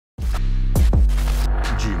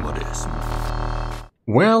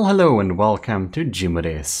Well, hello and welcome to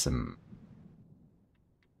Gmodism.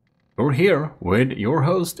 We're here with your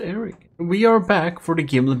host Eric. We are back for the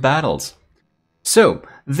Gimle battles. So,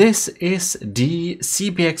 this is the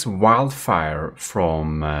CBX Wildfire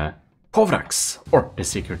from Covrax, or the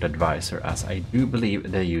Secret Advisor, as I do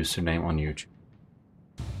believe the username on YouTube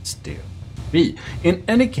still be. In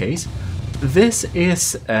any case, this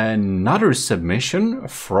is another submission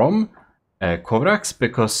from Covrax,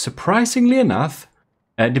 because surprisingly enough,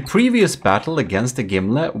 the previous battle against the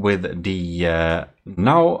Gimle with the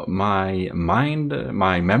now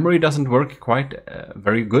my memory doesn't work quite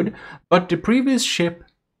very good, but the previous ship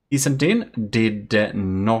he sent in did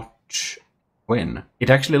not win.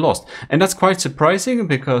 It actually lost, and that's quite surprising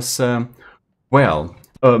because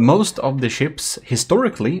most of the ships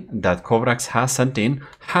historically that Covrax has sent in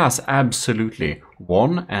has absolutely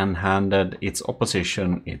won and handed its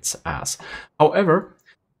opposition its ass. However,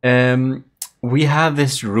 we have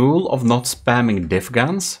this rule of not spamming diff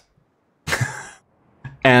guns,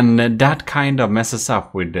 and that kind of messes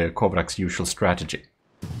up with the Covrac's usual strategy.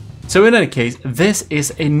 So in any case, this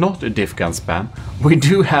is not a diff gun spam. We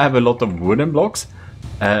do have a lot of wooden blocks,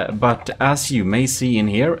 but as you may see in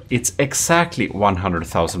here, it's exactly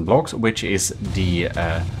 100,000 blocks, which is the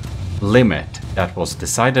limit that was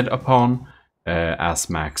decided upon as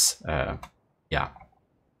max,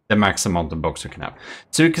 the max amount of blocks you can have.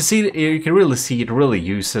 So you can really see it really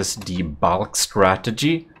uses the bulk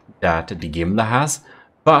strategy that the Gimle has,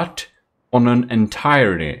 but on an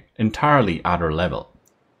entirely other level.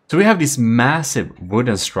 So we have these massive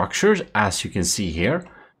wooden structures, as you can see here,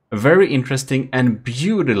 very interesting and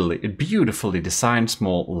beautifully designed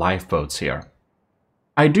small lifeboats here.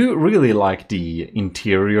 I do really like the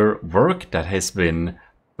interior work that has been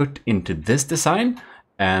put into this design.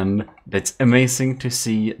 And it's amazing to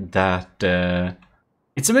see that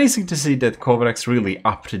Covrax really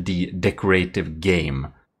upped the decorative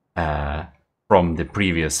game from the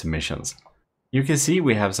previous missions. You can see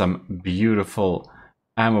we have some beautiful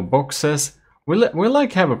ammo boxes. We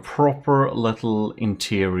like have a proper little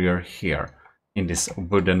interior here in this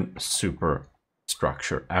wooden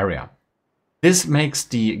superstructure area. This makes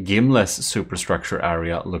the Gimle's superstructure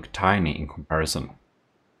area look tiny in comparison.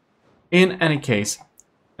 In any case,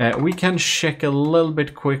 we can check a little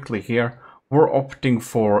bit quickly here. We're opting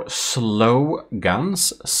for slow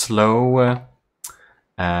guns, slow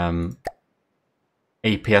APS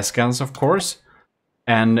guns, of course.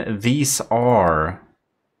 And these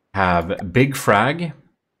have big frag.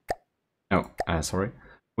 Oh, sorry.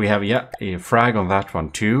 We have, a frag on that one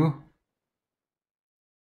too.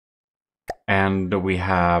 And we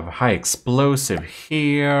have high explosive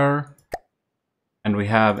here. And we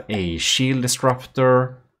have a shield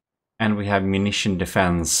disruptor. And we have munition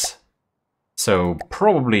defense. So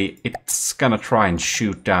probably it's gonna try and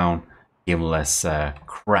shoot down Gimle's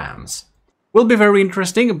crams. Will be very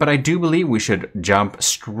interesting, but I do believe we should jump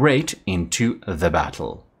straight into the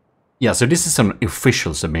battle. Yeah, so this is an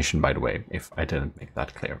official submission, by the way, if I didn't make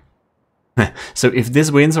that clear. So if this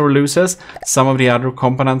wins or loses, some of the other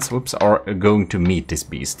components, are going to meet this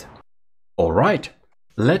beast. All right,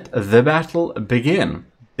 let the battle begin.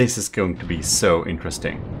 This is going to be so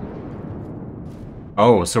interesting.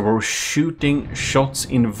 Oh, so we're shooting shots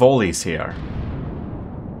in volleys here.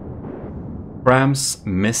 Crams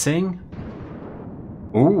missing.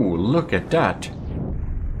 Ooh, look at that.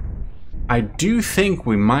 I do think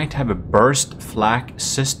we might have a burst flak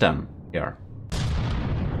system here.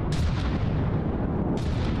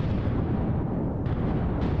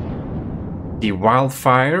 The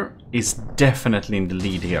Wildfire is definitely in the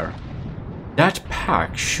lead here. That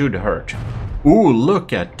pack should hurt. Ooh,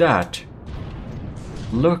 look at that.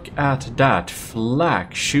 Look at that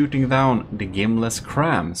flak shooting down the Gimle's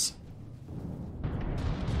crams.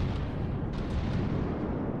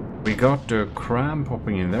 We got the cram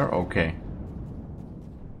popping in there, okay.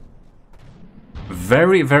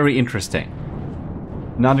 Very, very interesting.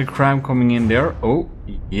 Another cram coming in there. Oh,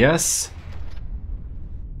 yes.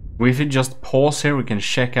 If we just pause here, we can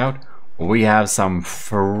check out. We have some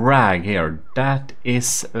frag here. That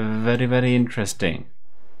is very, very interesting.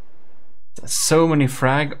 So many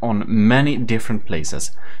frag on many different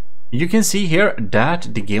places. You can see here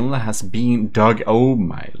that the Gimle has been dug. Oh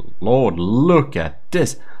my lord, look at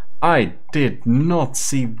this. I did not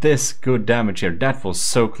see this good damage here. That was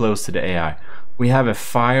so close to the AI. We have a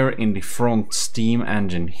fire in the front steam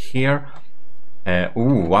engine here.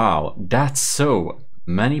 Oh wow, that's so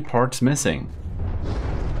many parts missing.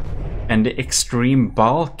 And the extreme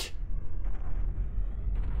bulk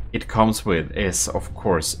it comes with is, of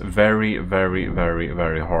course, very, very, very,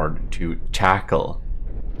 very hard to tackle.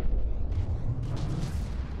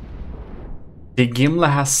 The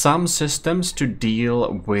Gimle has some systems to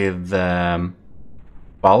deal with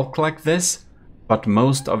bulk like this, but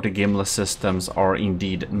most of the Gimle systems are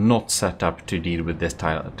indeed not set up to deal with this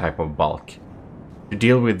type of bulk. To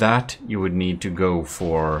deal with that, you would need to go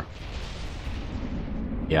for,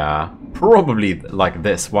 yeah, probably like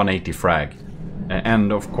this, 180 frag.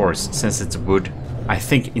 And of course, since it's wood, I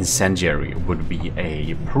think incendiary would be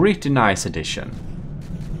a pretty nice addition.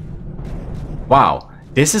 Wow,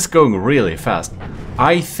 this is going really fast.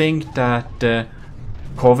 I think that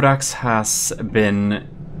Covrax has been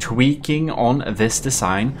tweaking on this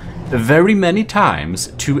design very many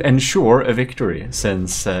times to ensure a victory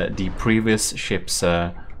since the previous ship's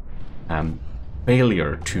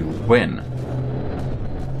failure to win.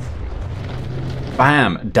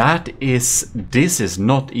 Bam! This is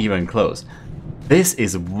not even close. This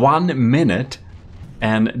is 1 minute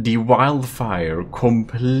and the Wildfire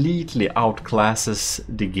completely outclasses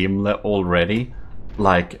the Gimle already,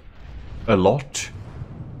 like a lot.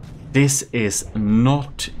 This is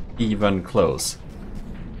not even close.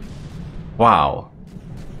 Wow.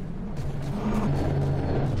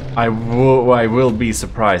 I will be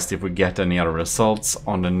surprised if we get any other results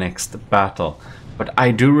on the next battle. But I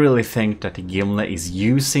do really think that the Gimle is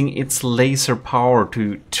using its laser power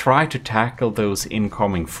to try to tackle those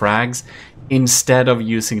incoming frags instead of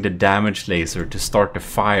using the damage laser to start the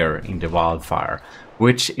fire in the Wildfire,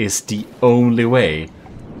 which is the only way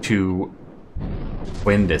to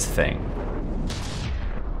win this thing.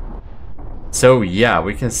 So yeah,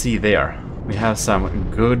 we can see there. We have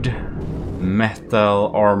some good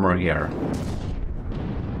metal armor here.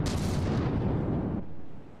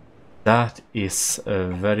 That is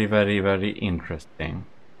very, very, very interesting.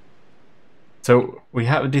 So we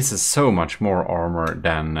have, this is so much more armor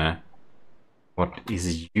than what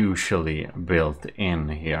is usually built in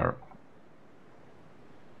here.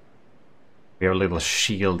 We have a little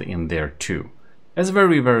shield in there too. It's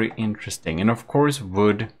very, very interesting. And of course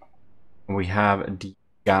wood, we have the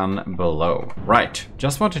gun below. Right,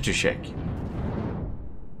 just wanted to check.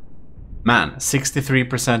 Man,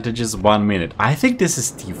 63% 1 minute. I think this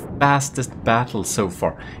is the fastest battle so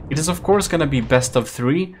far. It is of course gonna be best of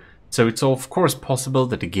 3, so it's of course possible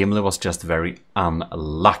that the Gimle was just very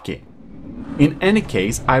unlucky. In any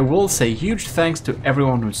case, I will say huge thanks to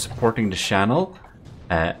everyone who's supporting the channel,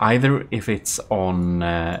 either if it's on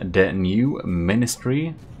the new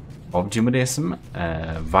ministry of Gmodism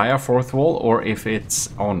via Fourth Wall, or if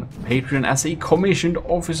it's on Patreon as a commissioned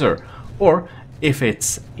officer, or if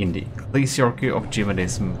it's in the ecclesiarchy of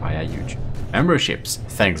Gmodism via YouTube memberships.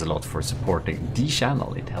 Thanks a lot for supporting the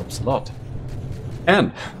channel, it helps a lot.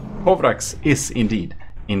 And Covrax is indeed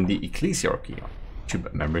in the ecclesiarchy of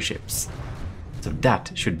YouTube memberships. So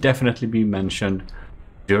that should definitely be mentioned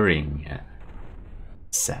during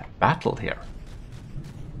this battle here.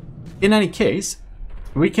 In any case,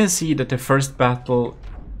 we can see that the first battle,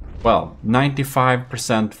 well,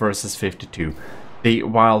 95% versus 52. The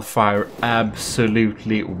Wildfire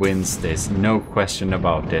absolutely wins this, no question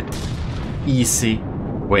about it. Easy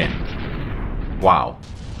win. Wow.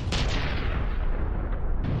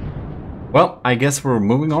 Well, I guess we're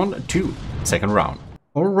moving on to second round.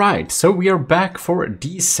 Alright, so we are back for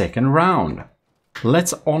the second round.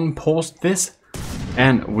 Let's unpause this,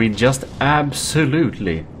 and we just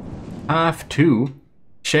absolutely have to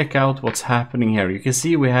check out what's happening here. You can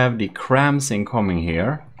see we have the crams incoming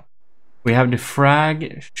here. We have the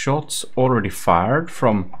frag shots already fired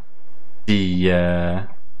from the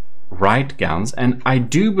right guns, and I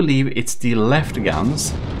do believe it's the left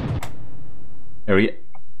guns.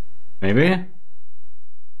 Maybe?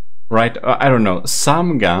 Right, I don't know.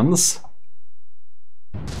 Some guns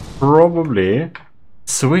probably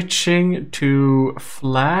switching to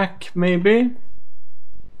flak, maybe?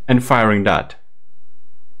 And firing that.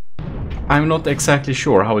 I'm not exactly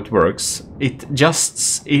sure how it works. I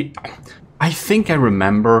think I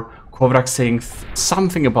remember Covrax saying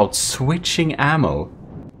something about switching ammo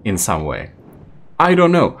in some way. I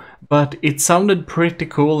don't know, but it sounded pretty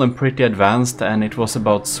cool and pretty advanced, and it was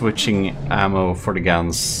about switching ammo for the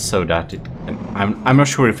guns so that it... I'm not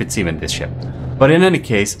sure if it's even this ship. But in any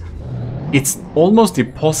case, it's almost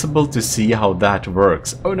impossible to see how that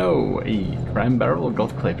works. Oh no, a cram barrel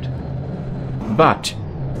got clipped. But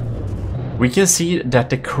we can see that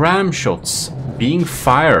the cram shots being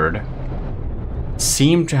fired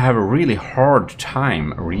seem to have a really hard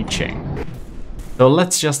time reaching. So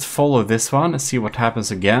let's just follow this one and see what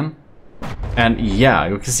happens again. And yeah,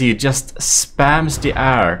 you can see it just spams the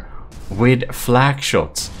air with flak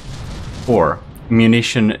shots, or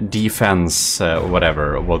munition defense,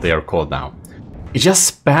 whatever what they are called now. it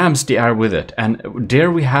just spams the air with it. And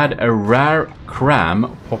there we had a rare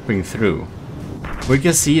cram popping through. We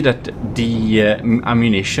can see that the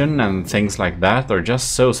ammunition and things like that are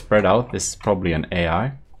just so spread out. This is probably an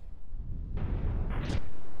AI.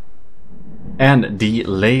 And the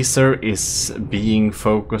laser is being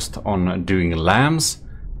focused on doing lambs.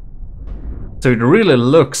 So it really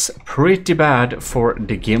looks pretty bad for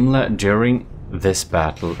the Gimle during this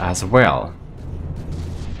battle as well.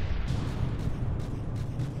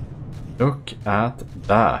 Look at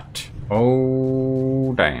that.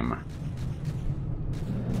 Oh, damn.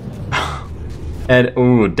 And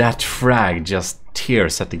oh, that frag just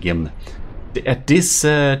tears at the Gimle. At this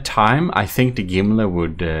time, I think the Gimle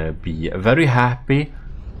would be very happy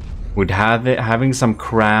with having some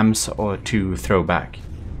crams or to throw back.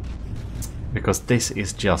 Because this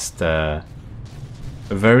is just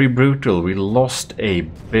very brutal. We lost a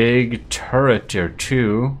big turret here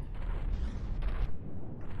too.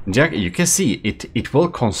 Jack, you can see it will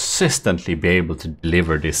consistently be able to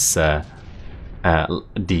deliver this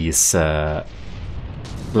these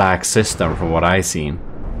flag system from what I've seen.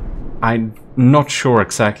 I'm not sure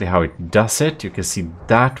exactly how it does it. You can see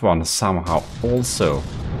that one somehow also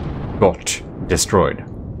got destroyed.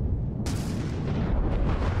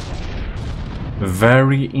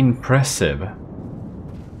 Very impressive.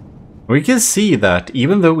 We can see that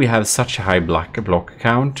even though we have such a high block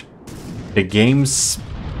count, the game's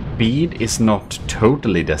speed is not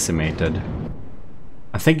totally decimated.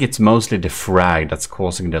 I think it's mostly the frag that's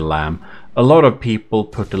causing the lamb. A lot of people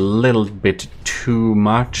put a little bit too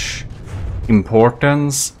much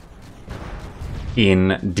importance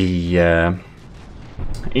in the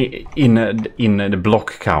the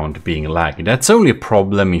block count being laggy. That's only a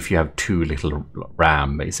problem if you have too little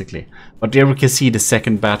RAM, basically. But there we can see the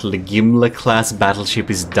second battle. The Gimle class battleship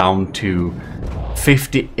is down to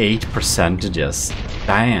 58%.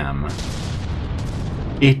 Damn.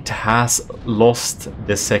 It has lost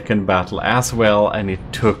the second battle as well, and it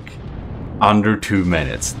took under 2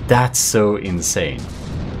 minutes. That's so insane.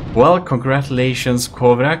 Well, congratulations,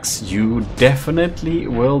 Covrax. You definitely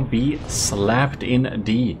will be slapped in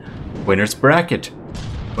the winner's bracket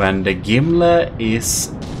when the Gimle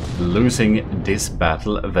is losing this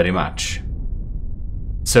battle very much.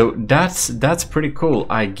 So that's pretty cool.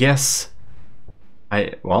 I guess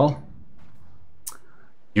well,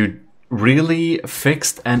 you really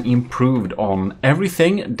fixed and improved on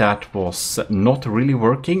everything that was not really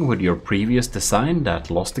working with your previous design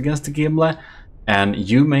that lost against the Gimle. And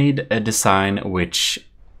you made a design which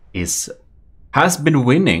has been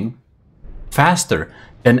winning faster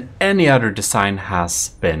than any other design has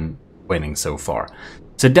been winning so far.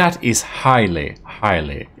 So that is highly,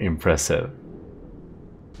 highly impressive.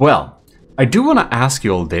 Well, I do want to ask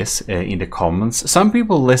you all this in the comments. Some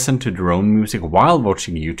people listen to their own music while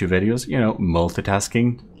watching YouTube videos, you know,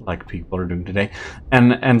 multitasking like people are doing today.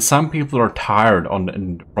 And some people are tired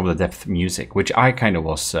from the depth music, which I kind of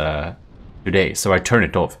was today, so I turn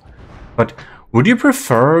it off. But would you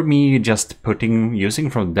prefer me just using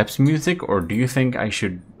from depth music, or do you think I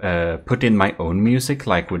should put in my own music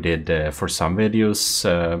like we did for some videos,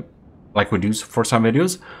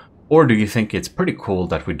 or do you think it's pretty cool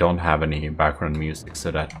that we don't have any background music so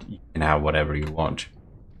that you can have whatever you want?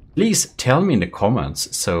 Please tell me in the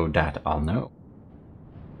comments so that I'll know.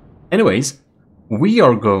 Anyways, we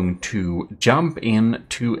are going to jump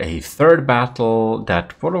into a third battle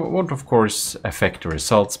that won't of course affect the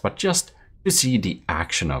results, but just to see the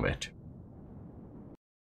action of it.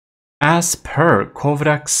 As per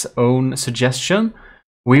Covrax's own suggestion,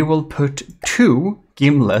 we will put 2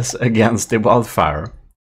 Gimles against the Wildfire.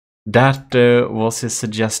 That was his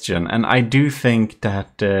suggestion, and I do think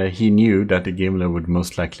that he knew that the Gimle would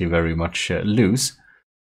most likely very much lose.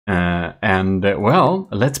 Well,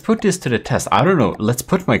 let's put this to the test. I don't know. Let's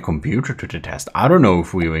put my computer to the test. I don't know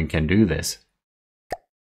if we even can do this.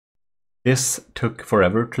 This took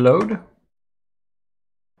forever to load.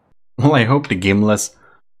 Well, I hope the Gimles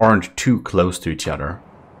aren't too close to each other.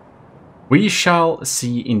 We shall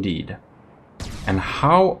see indeed. And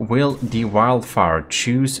how will the Wildfire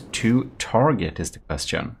choose to target is the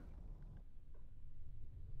question.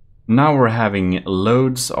 Now we're having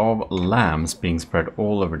loads of lambs being spread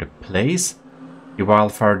all over the place. The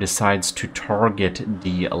Wildfire decides to target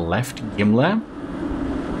the left Gimle.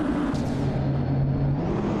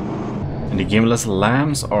 And the Gimle's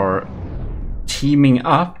lambs are teaming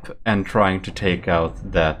up and trying to take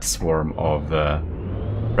out that swarm of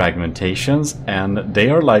fragmentations. And they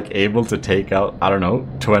are like able to take out, I don't know,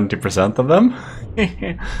 20% of them.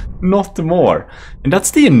 Not more. And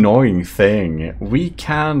that's the annoying thing. We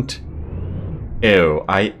can't... Ew,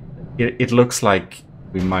 it looks like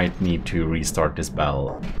we might need to restart this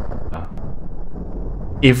battle.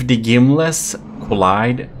 If the Gimles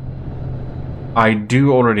collide, I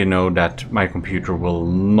do already know that my computer will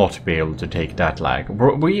not be able to take that lag.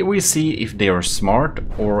 We see if they are smart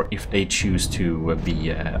or if they choose to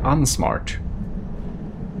be unsmart.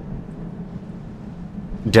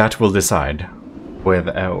 That will decide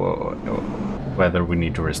whether we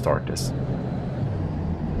need to restart this.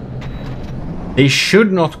 They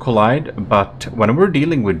should not collide, but when we're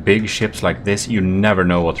dealing with big ships like this, you never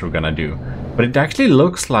know what we're gonna do. But it actually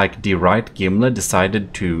looks like the right Gimle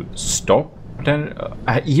decided to stop, then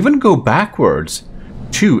even go backwards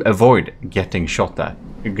to avoid getting shot at,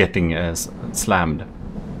 getting slammed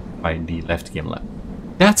by the left Gimle.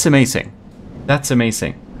 That's amazing. That's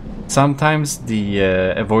amazing. Sometimes the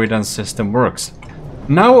avoidance system works.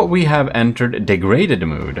 Now we have entered degraded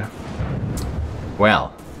mood.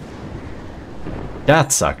 Well,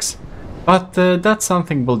 that sucks. But that's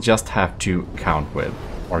something we'll just have to count with.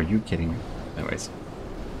 Are you kidding me? Anyways.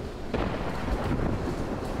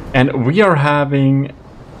 And we are having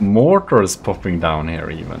mortars popping down here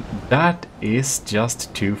even. That is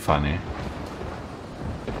just too funny.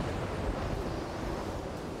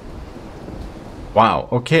 Wow,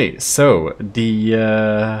 okay, so the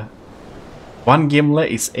one Gimle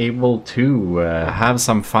is able to have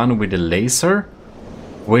some fun with the laser,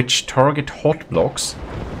 which target hot blocks,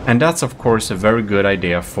 and that's of course a very good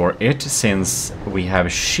idea for it since we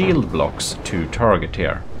have shield blocks to target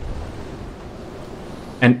here.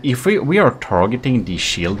 And if we are targeting the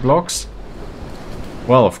shield blocks,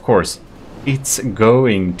 well, of course, it's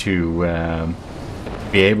going to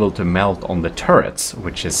be able to melt on the turrets,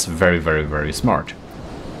 which is very, very, very smart.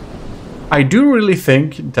 I do really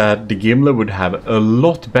think that the Gimle would have a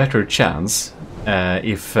lot better chance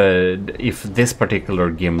if this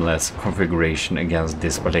particular Gimle's configuration against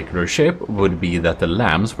this particular ship would be that the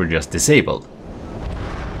lamps were just disabled.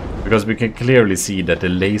 Because we can clearly see that the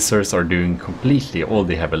lasers are doing completely all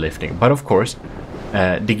the heavy lifting. But of course,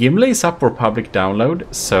 the Gimle is up for public download,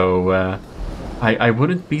 so I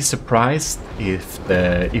wouldn't be surprised if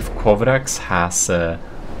Covrax has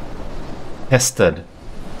tested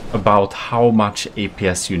about how much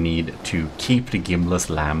APS you need to keep the Gimle's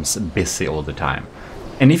lamps busy all the time.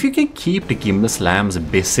 And if you can keep the Gimle's lamps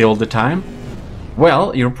busy all the time,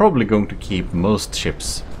 well, you're probably going to keep most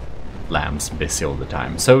ships' lamps busy all the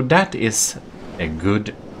time. So that is a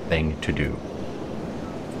good thing to do.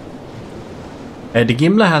 The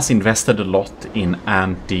Gimle has invested a lot in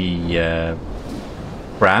anti-ram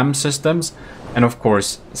systems, and of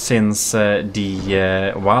course, since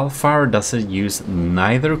the Wildfire doesn't use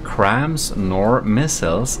neither crams nor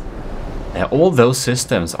missiles, all those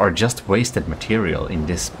systems are just wasted material in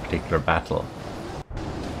this particular battle.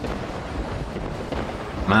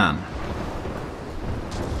 Man.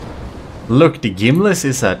 Look, the Gimle's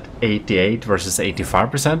is at 88 versus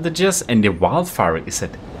 85%, and the Wildfire is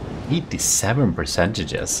at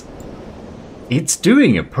 87%. It's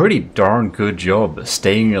doing a pretty darn good job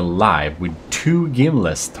staying alive with 2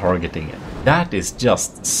 Gimles targeting it. That is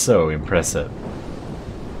just so impressive.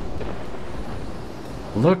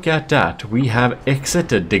 Look at that, we have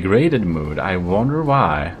exited degraded mood. I wonder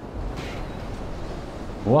why.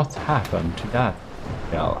 What happened to that?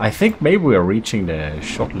 Well, I think maybe we are reaching the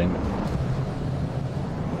shot limit.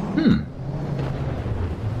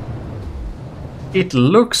 It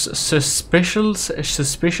looks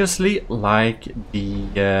suspiciously like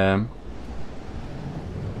the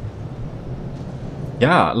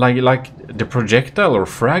yeah, like the projectile or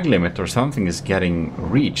frag limit or something is getting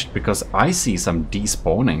reached, because I see some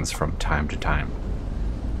despawnings from time to time.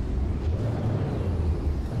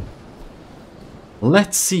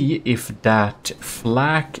 Let's see if that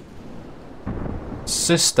flak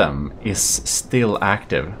system is still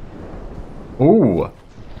active. Oh,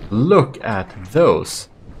 look at those.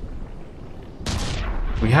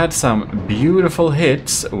 We had some beautiful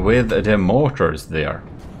hits with the mortars there.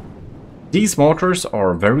 These mortars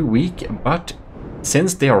are very weak, but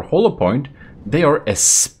since they are hollow point, they are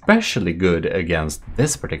especially good against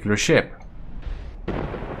this particular ship.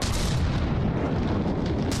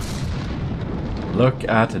 Look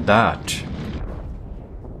at that.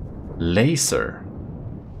 Laser.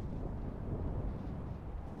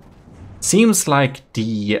 Seems like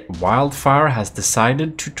the Wildfire has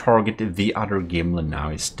decided to target the other Gimle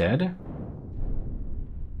now instead.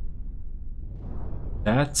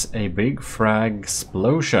 That's a big frag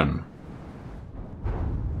explosion.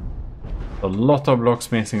 A lot of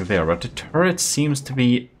blocks missing there, but the turret seems to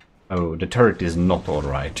be... Oh, the turret is not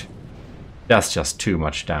alright. That's just too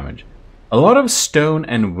much damage. A lot of stone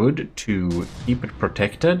and wood to keep it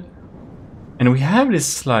protected, And we have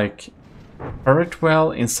this like turret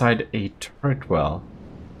well inside a turret well.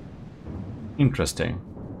 Interesting.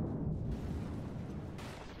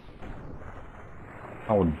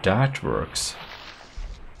 How that works.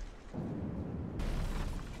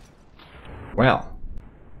 Well.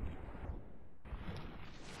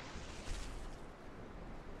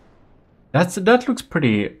 That looks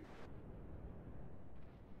pretty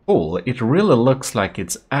cool. It really looks like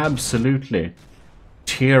it's absolutely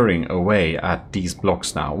tearing away at these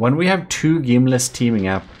blocks now. When we have two Gimles teaming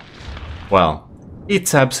up, well,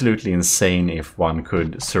 it's absolutely insane if one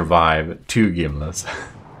could survive two Gimles.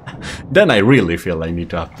 Then I really feel I need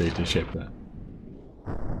to update the ship.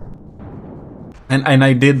 And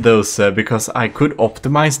I did those because I could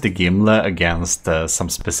optimize the Gimle against some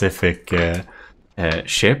specific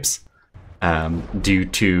ships. Due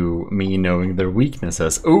to me knowing their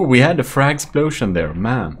weaknesses. Oh, we had a frag explosion there,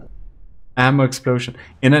 man. Ammo explosion.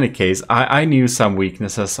 In any case, I knew some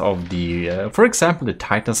weaknesses of the, for example, the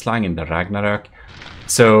Titan Slang in the Ragnarok.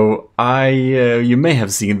 So you may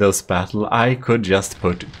have seen those battles. I could just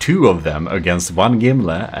put two of them against one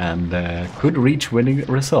Gimle and could reach winning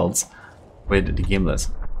results with the Gimles.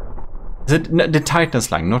 The Titan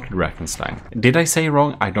Slang, not the Dragon Slang. Did I say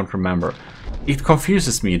wrong? I don't remember. It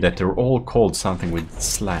confuses me that they're all called something with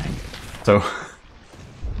slang. So,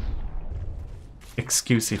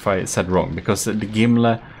 excuse if I said wrong, because the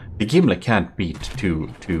Gimle can't beat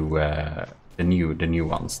the new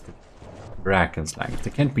ones, the Dragon Slang.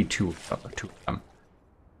 There can't be two of them.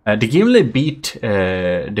 The Gimle beat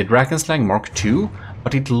the Dragon Slang Mark II,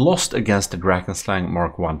 but it lost against the Dragon Slang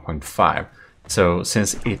Mark 1.5. So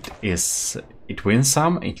since it wins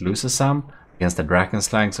some, it loses some against the Dragon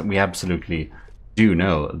Slangs, we absolutely do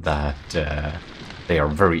know that they are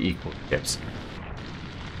very equal ships.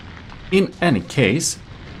 In any case,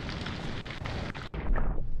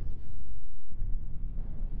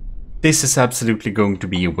 this is absolutely going to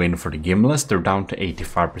be a win for the Gimles. They're down to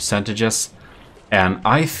 85%. And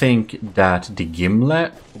I think that the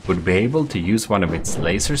Gimle would be able to use one of its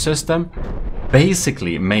laser system.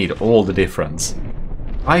 Basically made all the difference.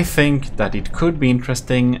 I think that it could be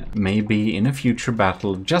interesting, maybe in a future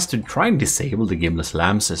battle, just to try and disable the Gimle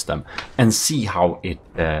SLAM system and see how it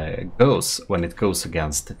goes when it goes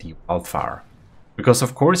against the Wildfire. Because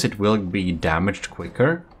of course it will be damaged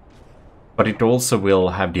quicker, but it also will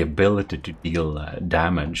have the ability to deal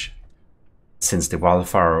damage, since the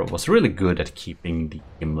Wildfire was really good at keeping the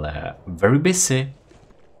Gimle very busy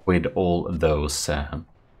with all those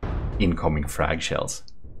incoming frag shells.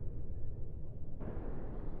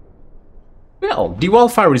 Well, the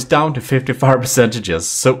Wildfire is down to 55%,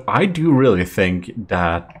 so I do really think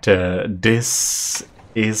that this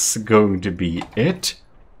is going to be it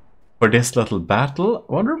for this little battle.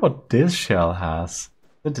 I wonder what this shell has.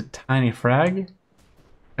 Is it a tiny frag?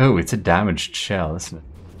 Oh, it's a damaged shell, isn't it?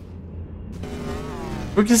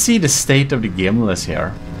 We can see the state of the Gimles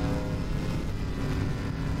here.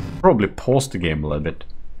 Probably pause the game a little bit,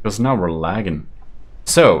 because now we're lagging.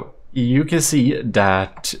 So, you can see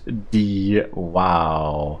that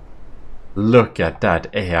wow, look at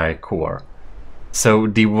that AI core. So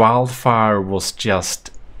the Wildfire was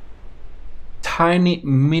just tiny,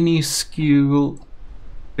 minuscule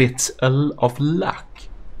bits of luck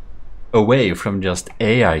away from just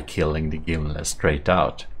AI killing the Gimle straight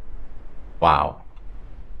out. Wow.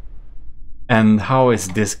 And how is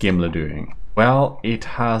this Gimle doing? Well, it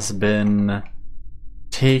has been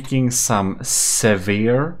taking some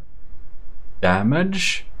severe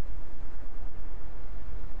damage.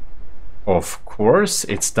 Of course,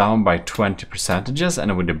 it's down by 20%,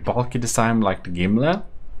 and with the bulky design like the Gimle,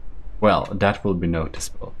 well, that will be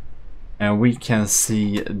noticeable. And we can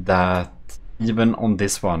see that even on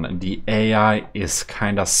this one, the AI is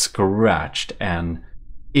kind of scratched, and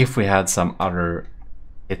if we had some other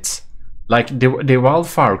hits, like the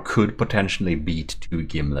Wildfire could potentially beat two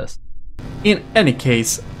Gimles. In any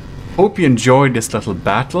case, hope you enjoyed this little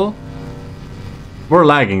battle. We're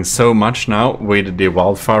lagging so much now with the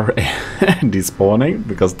Wildfire despawning,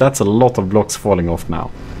 because that's a lot of blocks falling off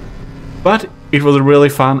now. But it was really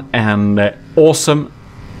fun and awesome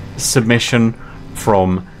submission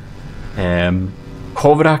from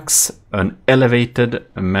Covrax, an elevated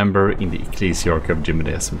member in the Ecclesiarchy of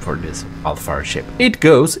Gmodism for this Wildfire ship. It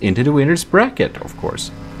goes into the winner's bracket, of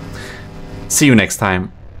course. See you next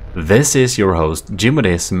time. This is your host,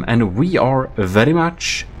 Gmodism, and we are very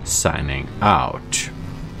much signing out.